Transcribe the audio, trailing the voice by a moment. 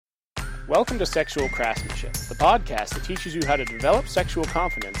Welcome to Sexual Craftsmanship, the podcast that teaches you how to develop sexual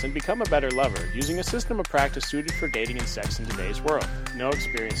confidence and become a better lover using a system of practice suited for dating and sex in today's world. No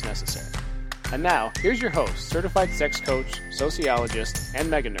experience necessary. And now, here's your host, certified sex coach, sociologist, and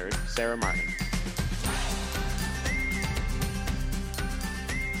mega nerd, Sarah Martin.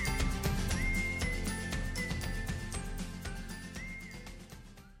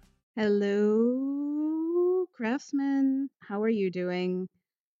 Hello, craftsmen. How are you doing?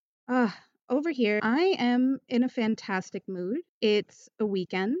 Over here, I am in a fantastic mood. It's a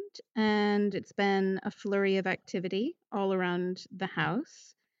weekend, and it's been a flurry of activity all around the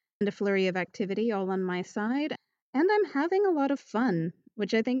house, and a flurry of activity all on my side. And I'm having a lot of fun,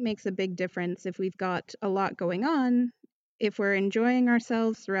 which I think makes a big difference if we've got a lot going on. If we're enjoying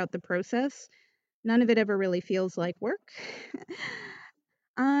ourselves throughout the process, none of it ever really feels like work.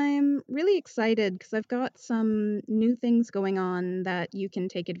 I'm really excited because I've got some new things going on that you can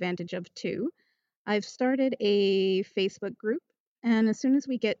take advantage of too. I've started a Facebook group, and as soon as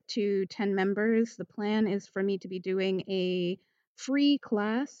we get to 10 members, the plan is for me to be doing a free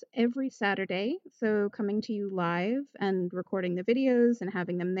class every Saturday. So, coming to you live and recording the videos and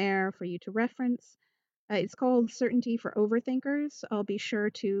having them there for you to reference. It's called Certainty for Overthinkers. I'll be sure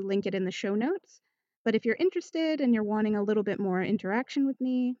to link it in the show notes. But if you're interested and you're wanting a little bit more interaction with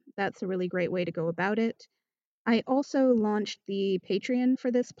me, that's a really great way to go about it. I also launched the Patreon for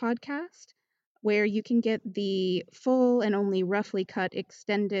this podcast, where you can get the full and only roughly cut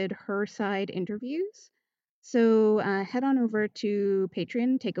extended her side interviews. So head on over to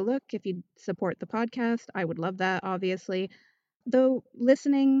Patreon, take a look. If you support the podcast, I would love that, obviously. Though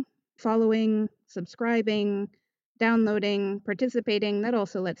listening, following, subscribing, downloading, participating, that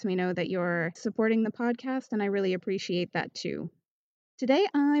also lets me know that you're supporting the podcast, and I really appreciate that too. Today,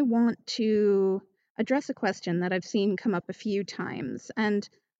 I want to address a question that I've seen come up a few times, and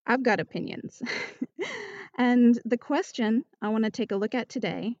I've got opinions. And the question I want to take a look at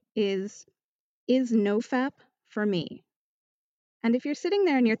today is NoFap for me? And if you're sitting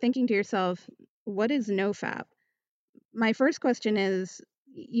there and you're thinking to yourself, what is NoFap? My first question is,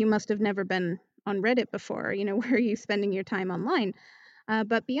 you must have never been on Reddit before. Where are you spending your time online?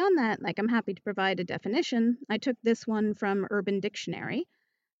 But beyond that, I'm happy to provide a definition. I took this one from Urban Dictionary,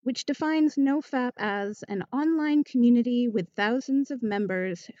 which defines NoFap as an online community with thousands of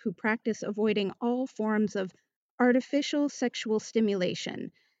members who practice avoiding all forms of artificial sexual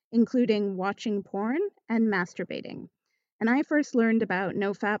stimulation, including watching porn and masturbating. And I first learned about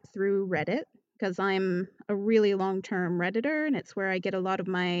NoFap through Reddit because I'm a really long-term Redditor, and it's where I get a lot of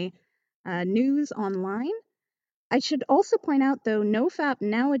my news online. I should also point out, though, NoFap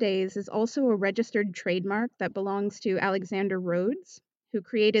nowadays is also a registered trademark that belongs to Alexander Rhodes, who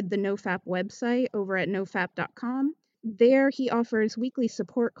created the NoFap website over at nofap.com. There, he offers weekly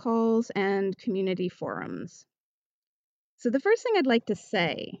support calls and community forums. So the first thing I'd like to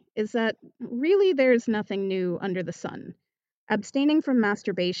say is that really there's nothing new under the sun. Abstaining from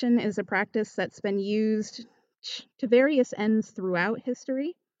masturbation is a practice that's been used to various ends throughout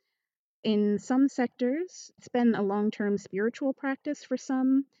history. In some sectors, it's been a long-term spiritual practice for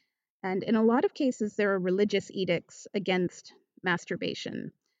some, and in a lot of cases, there are religious edicts against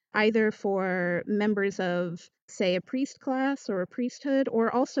masturbation, either for members of, say, a priest class or a priesthood, or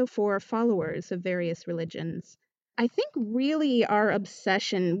also for followers of various religions. I think really our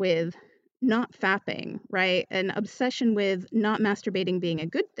obsession with not fapping, right, an obsession with not masturbating being a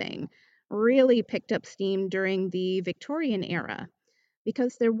good thing, really picked up steam during the Victorian era,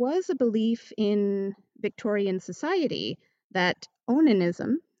 because there was a belief in Victorian society that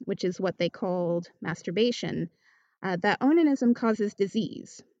onanism, which is what they called masturbation, that onanism causes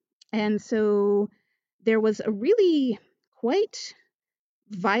disease. And so there was a really quite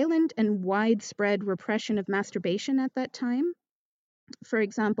violent and widespread repression of masturbation at that time. For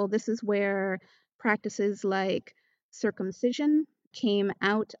example, this is where practices like circumcision came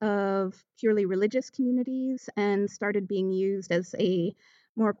out of purely religious communities and started being used as a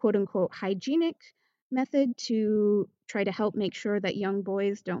more quote unquote hygienic method to try to help make sure that young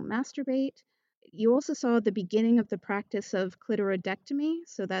boys don't masturbate. You also saw the beginning of the practice of clitoridectomy.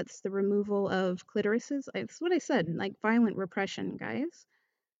 So that's the removal of clitorises. That's what I said, violent repression, guys.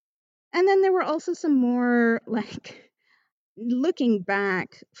 And then there were also some more looking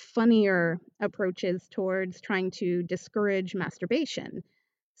back, funnier approaches towards trying to discourage masturbation.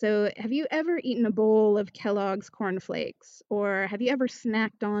 So, have you ever eaten a bowl of Kellogg's cornflakes? Or have you ever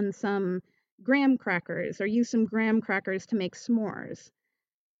snacked on some graham crackers or used some graham crackers to make s'mores?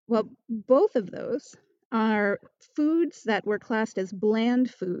 Well, both of those are foods that were classed as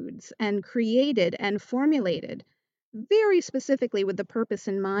bland foods and created and formulated very specifically with the purpose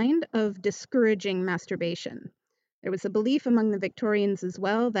in mind of discouraging masturbation. There was a belief among the Victorians as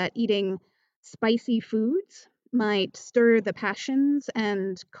well that eating spicy foods might stir the passions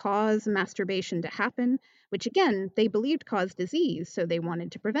and cause masturbation to happen, which again, they believed caused disease, so they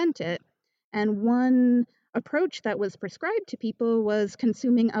wanted to prevent it. And one approach that was prescribed to people was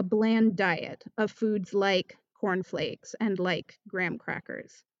consuming a bland diet of foods like cornflakes and like graham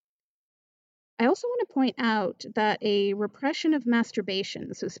crackers. I also want to point out that a repression of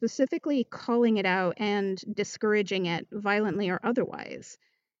masturbation, so specifically calling it out and discouraging it violently or otherwise,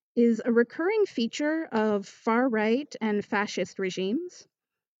 is a recurring feature of far right and fascist regimes.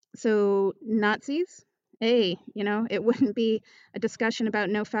 So, Nazis, it wouldn't be a discussion about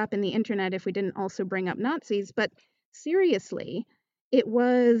nofap and the internet if we didn't also bring up Nazis, but seriously, it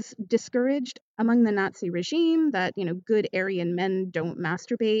was discouraged among the Nazi regime that, good Aryan men don't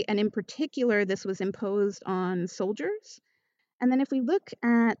masturbate, and in particular, this was imposed on soldiers. And then if we look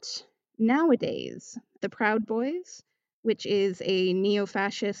at nowadays, the Proud Boys, which is a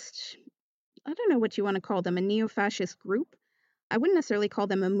neo-fascist, I don't know what you want to call them, a neo-fascist group. I wouldn't necessarily call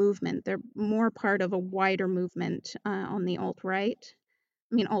them a movement. They're more part of a wider movement on the alt-right.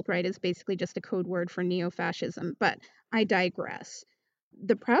 I mean, alt-right is basically just a code word for neo-fascism, but I digress.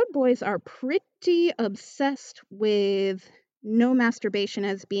 The Proud Boys are pretty obsessed with no masturbation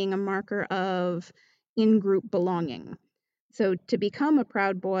as being a marker of in-group belonging. So to become a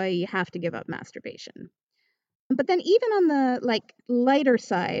Proud Boy, you have to give up masturbation. But then even on the lighter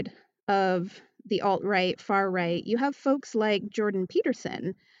side of the alt-right, far right, you have folks like Jordan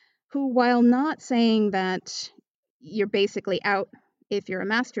Peterson, who, while not saying that you're basically out if you're a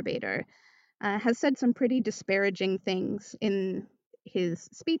masturbator, has said some pretty disparaging things in his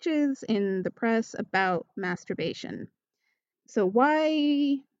speeches in the press about masturbation. So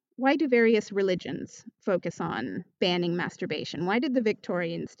why do various religions focus on banning masturbation? Why did the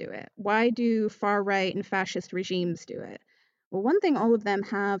Victorians do it? Why do far right and fascist regimes do it? Well, one thing all of them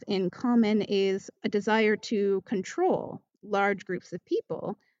have in common is a desire to control large groups of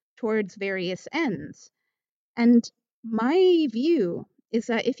people towards various ends. And my view is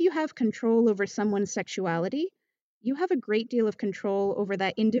that if you have control over someone's sexuality, you have a great deal of control over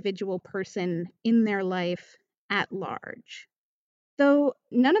that individual person in their life at large. Though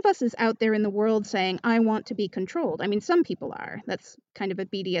none of us is out there in the world saying, I want to be controlled. I mean, some people are. That's kind of a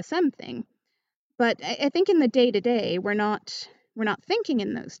BDSM thing. But I think in the day-to-day, we're not thinking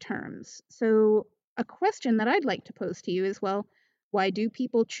in those terms. So a question that I'd like to pose to you is, well, why do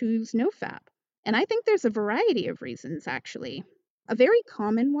people choose nofap? And I think there's a variety of reasons, actually. A very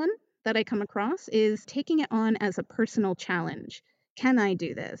common one that I come across is taking it on as a personal challenge. Can I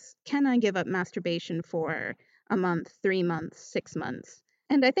do this? Can I give up masturbation for a month, 3 months, 6 months?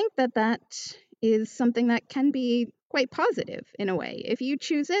 And I think that is something that can be quite positive in a way. If you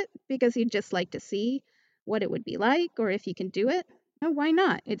choose it because you'd just like to see what it would be like, or if you can do it, why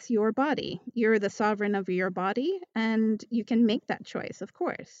not? It's your body. You're the sovereign of your body, and you can make that choice, of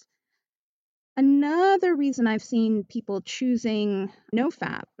course. Another reason I've seen people choosing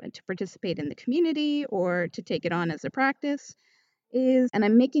nofap to participate in the community or to take it on as a practice is, and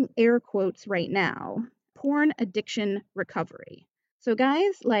I'm making air quotes right now, porn addiction recovery. So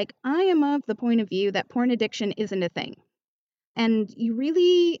guys, I am of the point of view that porn addiction isn't a thing. And you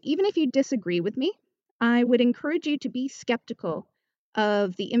really, even if you disagree with me, I would encourage you to be skeptical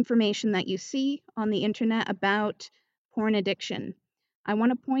of the information that you see on the internet about porn addiction. I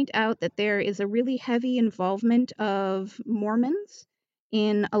want to point out that there is a really heavy involvement of Mormons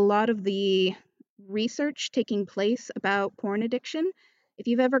in a lot of the research taking place about porn addiction. If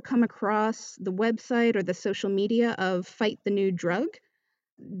you've ever come across the website or the social media of Fight the New Drug,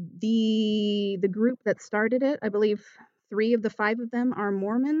 the group that started it, I believe 3 of the 5 of them are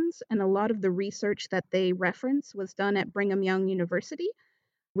Mormons, and a lot of the research that they reference was done at Brigham Young University,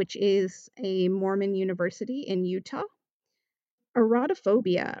 which is a Mormon university in Utah.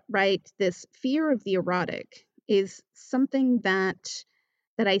 Erotophobia, right? This fear of the erotic is something that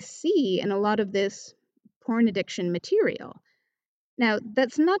I see in a lot of this porn addiction material. Now,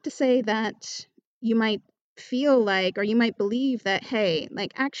 that's not to say that you might feel like, or you might believe that, hey,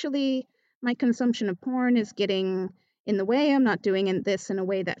 actually, my consumption of porn is getting in the way. I'm not doing this in a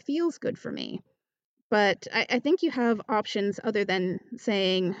way that feels good for me. But I think you have options other than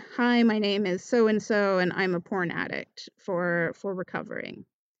saying, hi, my name is so-and-so, and I'm a porn addict for recovering.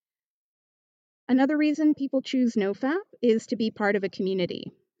 Another reason people choose nofap is to be part of a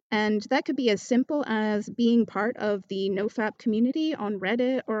community. And that could be as simple as being part of the nofap community on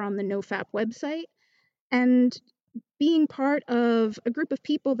Reddit or on the nofap website. And being part of a group of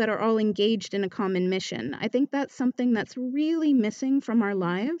people that are all engaged in a common mission. I think that's something that's really missing from our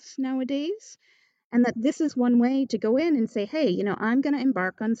lives nowadays. And that this is one way to go in and say, hey, I'm going to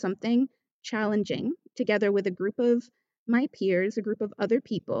embark on something challenging together with a group of my peers, a group of other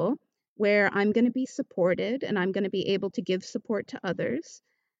people, where I'm going to be supported and I'm going to be able to give support to others.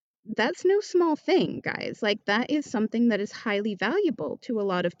 That's no small thing, guys. Like, that is something that is highly valuable to a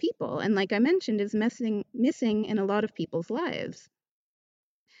lot of people. And like I mentioned, is missing in a lot of people's lives.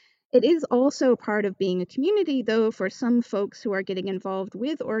 It is also part of being a community, though, for some folks who are getting involved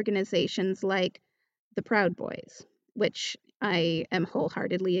with organizations like the Proud Boys, which I am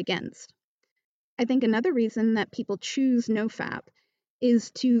wholeheartedly against. I think another reason that people choose NoFap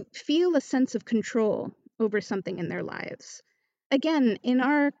is to feel a sense of control over something in their lives. Again, in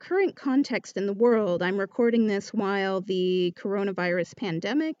our current context in the world, I'm recording this while the coronavirus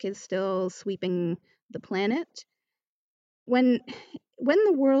pandemic is still sweeping the planet. When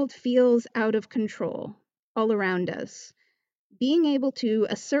the world feels out of control all around us, being able to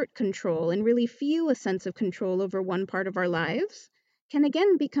assert control and really feel a sense of control over one part of our lives can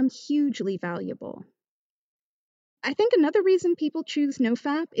again become hugely valuable. I think another reason people choose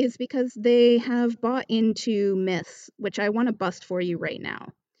NoFap is because they have bought into myths, which I want to bust for you right now.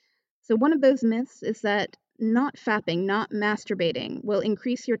 So one of those myths is that not fapping, not masturbating, will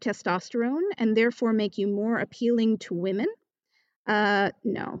increase your testosterone and therefore make you more appealing to women.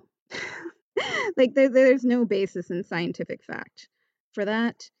 No. Like, there's no basis in scientific fact for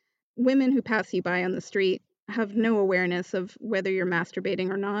that. Women who pass you by on the street have no awareness of whether you're masturbating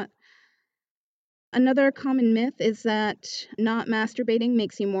or not. Another common myth is that not masturbating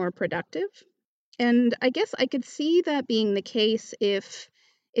makes you more productive. And I guess I could see that being the case if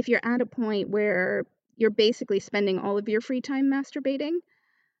you're at a point where you're basically spending all of your free time masturbating.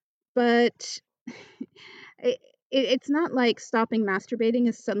 But it's not like stopping masturbating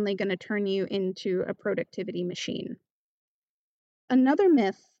is suddenly going to turn you into a productivity machine. Another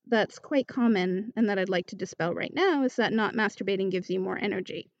myth that's quite common and that I'd like to dispel right now is that not masturbating gives you more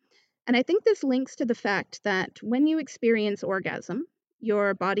energy. And I think this links to the fact that when you experience orgasm,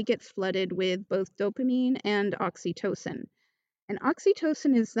 your body gets flooded with both dopamine and oxytocin. And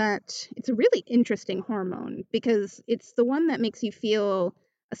oxytocin it's a really interesting hormone because it's the one that makes you feel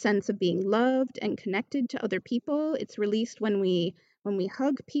a sense of being loved and connected to other people. It's released when we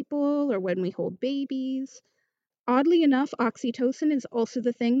hug people or when we hold babies. Oddly enough, oxytocin is also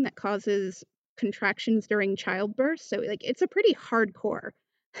the thing that causes contractions during childbirth. So like, it's a pretty hardcore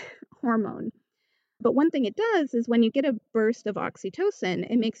hormone. But one thing it does is when you get a burst of oxytocin,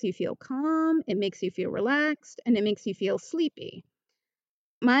 it makes you feel calm, it makes you feel relaxed, and it makes you feel sleepy.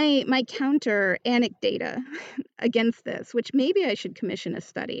 My counter anecdata against this, which maybe I should commission a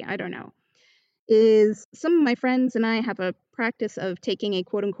study, I don't know, is some of my friends and I have a practice of taking a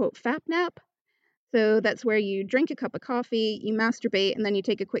quote unquote fap nap. So that's where you drink a cup of coffee, you masturbate, and then you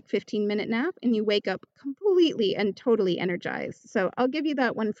take a quick 15-minute nap and you wake up completely and totally energized. So I'll give you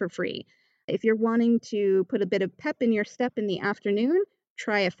that one for free. If you're wanting to put a bit of pep in your step in the afternoon,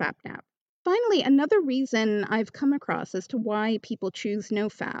 try a fap nap. Finally, another reason I've come across as to why people choose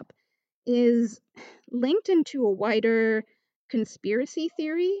NoFap is linked into a wider conspiracy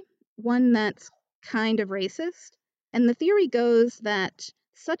theory, one that's kind of racist. And the theory goes that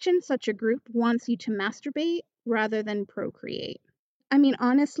such and such a group wants you to masturbate rather than procreate. I mean,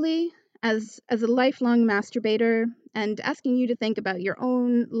 honestly, as a lifelong masturbator and asking you to think about your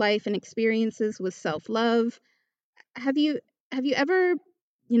own life and experiences with self-love, have you ever,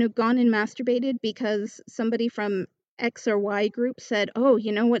 gone and masturbated because somebody from X or Y group said, "Oh,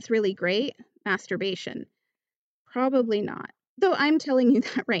 you know what's really great? Masturbation." Probably not. Though I'm telling you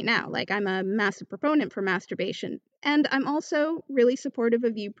that right now, like, I'm a massive proponent for masturbation, and I'm also really supportive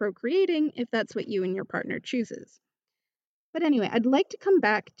of you procreating if that's what you and your partner chooses. But anyway, I'd like to come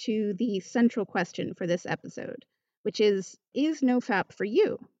back to the central question for this episode, which is NoFap for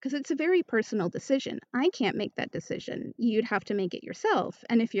you? Because it's a very personal decision. I can't make that decision. You'd have to make it yourself.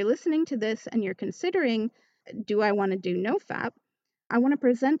 And if you're listening to this and you're considering, do I want to do NoFap? I want to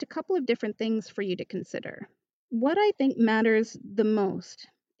present a couple of different things for you to consider. What I think matters the most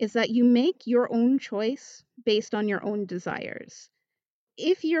is that you make your own choice based on your own desires.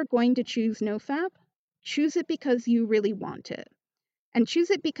 If you're going to choose NoFap, choose it because you really want it. And choose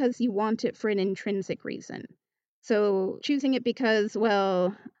it because you want it for an intrinsic reason. So choosing it because,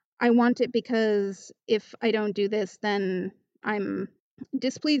 well, I want it because if I don't do this, then I'm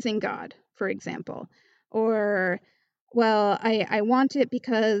displeasing God, for example. Or, well, I want it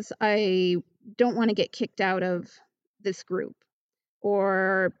because I don't want to get kicked out of this group.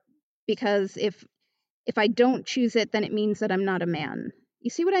 Or because If I don't choose it, then it means that I'm not a man. You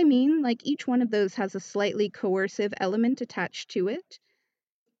see what I mean? Like each one of those has a slightly coercive element attached to it.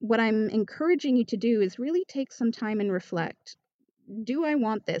 What I'm encouraging you to do is really take some time and reflect. Do I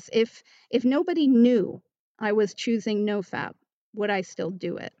want this? If nobody knew I was choosing NoFap, would I still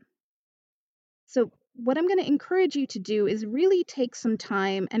do it? So what I'm going to encourage you to do is really take some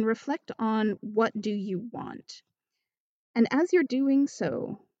time and reflect on what do you want. And as you're doing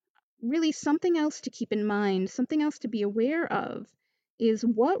so, really something else to keep in mind, something else to be aware of, is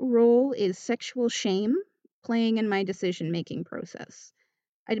what role is sexual shame playing in my decision-making process?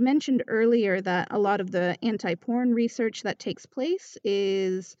 I'd mentioned earlier that a lot of the anti-porn research that takes place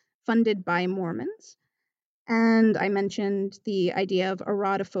is funded by Mormons. And I mentioned the idea of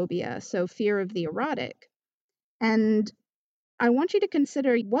erotophobia, so fear of the erotic. And I want you to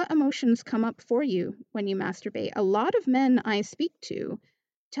consider what emotions come up for you when you masturbate. A lot of men I speak to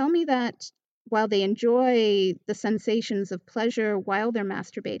tell me that while they enjoy the sensations of pleasure while they're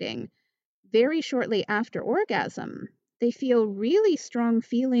masturbating, very shortly after orgasm, they feel really strong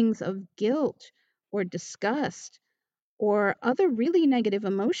feelings of guilt or disgust or other really negative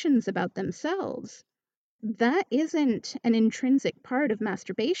emotions about themselves. That isn't an intrinsic part of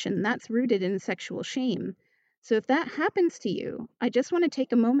masturbation. That's rooted in sexual shame. So if that happens to you, I just want to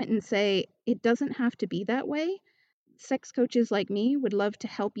take a moment and say it doesn't have to be that way. Sex coaches like me would love to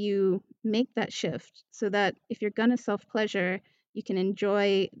help you make that shift so that if you're going to self-pleasure, you can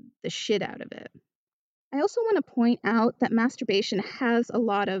enjoy the shit out of it. I also want to point out that masturbation has a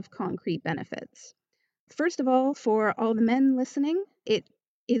lot of concrete benefits. First of all, for all the men listening, it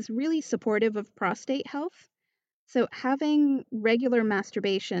is really supportive of prostate health. So having regular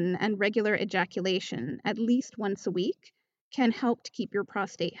masturbation and regular ejaculation at least once a week can help to keep your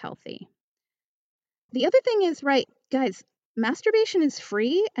prostate healthy. The other thing is, right, guys, masturbation is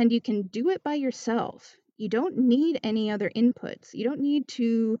free and you can do it by yourself. You don't need any other inputs. You don't need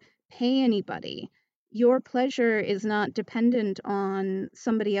to pay anybody. Your pleasure is not dependent on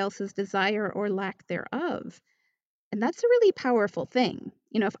somebody else's desire or lack thereof. And that's a really powerful thing.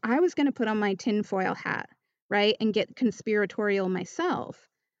 You know, if I was going to put on my tinfoil hat, right, and get conspiratorial myself,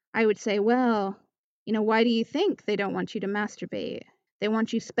 I would say, well, you know, why do you think they don't want you to masturbate? They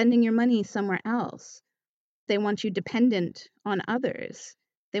want you spending your money somewhere else. They want you dependent on others.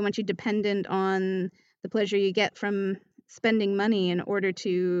 They want you dependent on the pleasure you get from spending money in order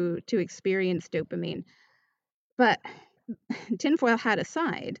to experience dopamine. But tinfoil hat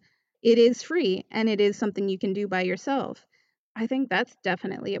aside, it is free and it is something you can do by yourself. I think that's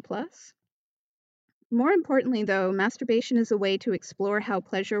definitely a plus. More importantly, though, masturbation is a way to explore how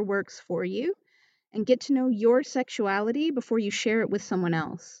pleasure works for you and get to know your sexuality before you share it with someone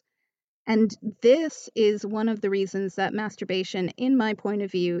else. And this is one of the reasons that masturbation, in my point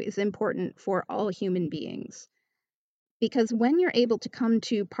of view, is important for all human beings. Because when you're able to come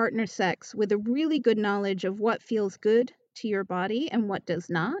to partner sex with a really good knowledge of what feels good to your body and what does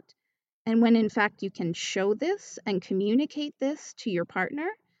not, and when in fact you can show this and communicate this to your partner,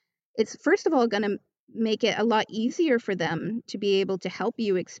 it's first of all going to make it a lot easier for them to be able to help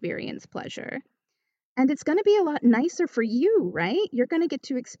you experience pleasure. And it's going to be a lot nicer for you, right? You're going to get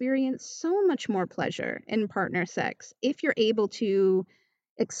to experience so much more pleasure in partner sex if you're able to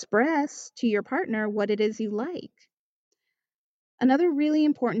express to your partner what it is you like. Another really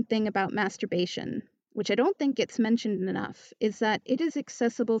important thing about masturbation, which I don't think gets mentioned enough, is that it is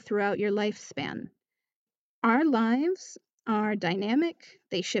accessible throughout your lifespan. Our lives are dynamic,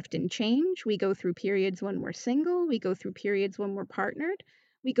 they shift and change. We go through periods when we're single, we go through periods when we're partnered,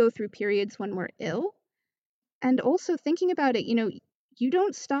 we go through periods when we're ill. And also thinking about it, you know, you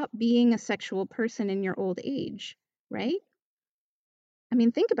don't stop being a sexual person in your old age, right? I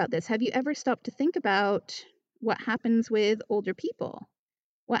mean, think about this. Have you ever stopped to think about what happens with older people?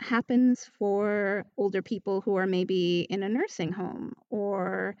 What happens for older people who are maybe in a nursing home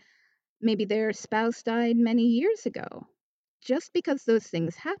or maybe their spouse died many years ago? Just because those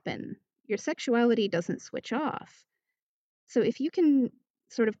things happen, your sexuality doesn't switch off. So if you can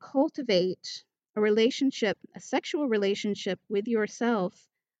sort of cultivate a relationship, a sexual relationship with yourself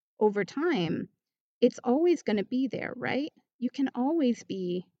over time, it's always going to be there, right? You can always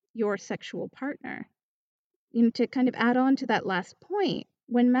be your sexual partner. You know, to kind of add on to that last point,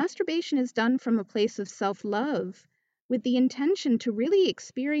 when masturbation is done from a place of self-love, with the intention to really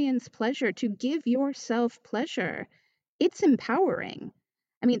experience pleasure, to give yourself pleasure, it's empowering.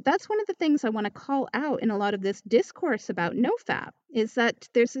 I mean, that's one of the things I want to call out in a lot of this discourse about NoFap, is that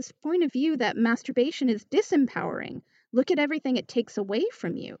there's this point of view that masturbation is disempowering. Look at everything it takes away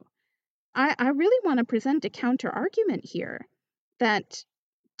from you. I really want to present a counter argument here that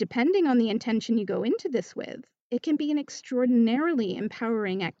depending on the intention you go into this with, it can be an extraordinarily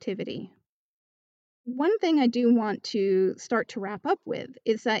empowering activity. One thing I do want to start to wrap up with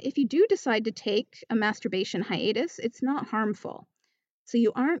is that if you do decide to take a masturbation hiatus, it's not harmful. So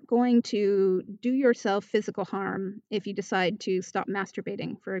you aren't going to do yourself physical harm if you decide to stop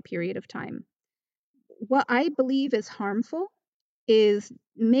masturbating for a period of time. What I believe is harmful is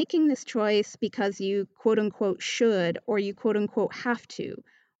making this choice because you quote unquote should, or you quote unquote have to,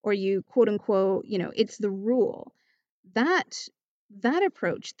 or you quote unquote, it's the rule. That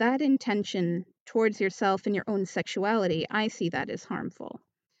approach, that intention towards yourself and your own sexuality, I see that as harmful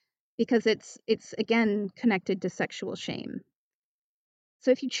because it's again connected to sexual shame.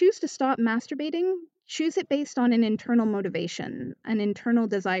 So if you choose to stop masturbating, choose it based on an internal motivation, an internal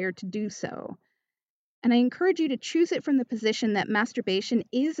desire to do so. And I encourage you to choose it from the position that masturbation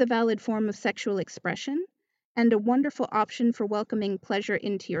is a valid form of sexual expression and a wonderful option for welcoming pleasure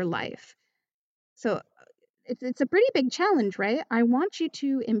into your life. So it's a pretty big challenge, right? I want you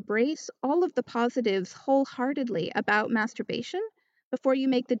to embrace all of the positives wholeheartedly about masturbation before you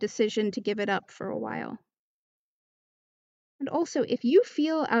make the decision to give it up for a while. And also, if you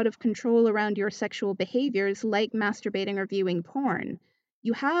feel out of control around your sexual behaviors like masturbating or viewing porn,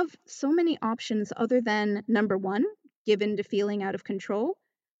 you have so many options other than, number one, give in to feeling out of control,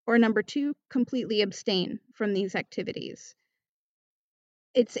 or number two, completely abstain from these activities.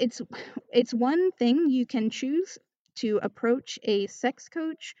 It's one thing you can choose to approach a sex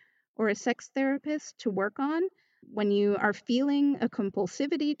coach or a sex therapist to work on. When you are feeling a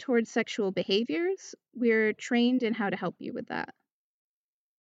compulsivity towards sexual behaviors, we're trained in how to help you with that.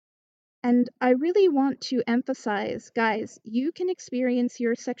 And I really want to emphasize, guys, you can experience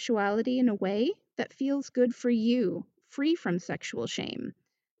your sexuality in a way that feels good for you, free from sexual shame.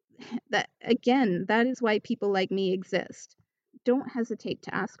 That is why people like me exist. Don't hesitate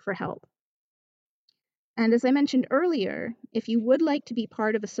to ask for help. And as I mentioned earlier, if you would like to be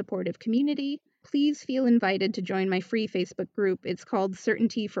part of a supportive community, please feel invited to join my free Facebook group. It's called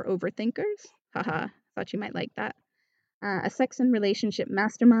Certainty for Overthinkers. Haha, thought you might like that. A sex and relationship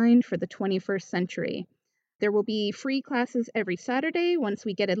mastermind for the 21st century. There will be free classes every Saturday once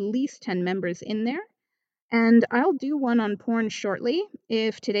we get at least 10 members in there. And I'll do one on porn shortly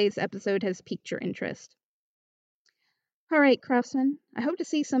if today's episode has piqued your interest. All right, craftsmen, I hope to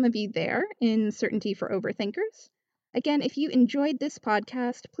see some of you there in Certainty for Overthinkers. Again, if you enjoyed this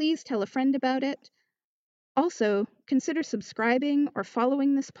podcast, please tell a friend about it. Also, consider subscribing or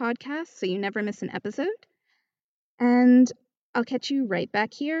following this podcast so you never miss an episode. And I'll catch you right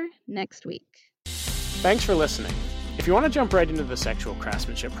back here next week. Thanks for listening. If you want to jump right into the sexual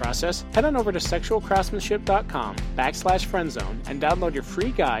craftsmanship process, head on over to sexualcraftsmanship.com/friendzone and download your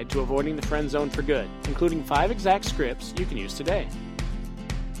free guide to avoiding the friend zone for good, including 5 exact scripts you can use today.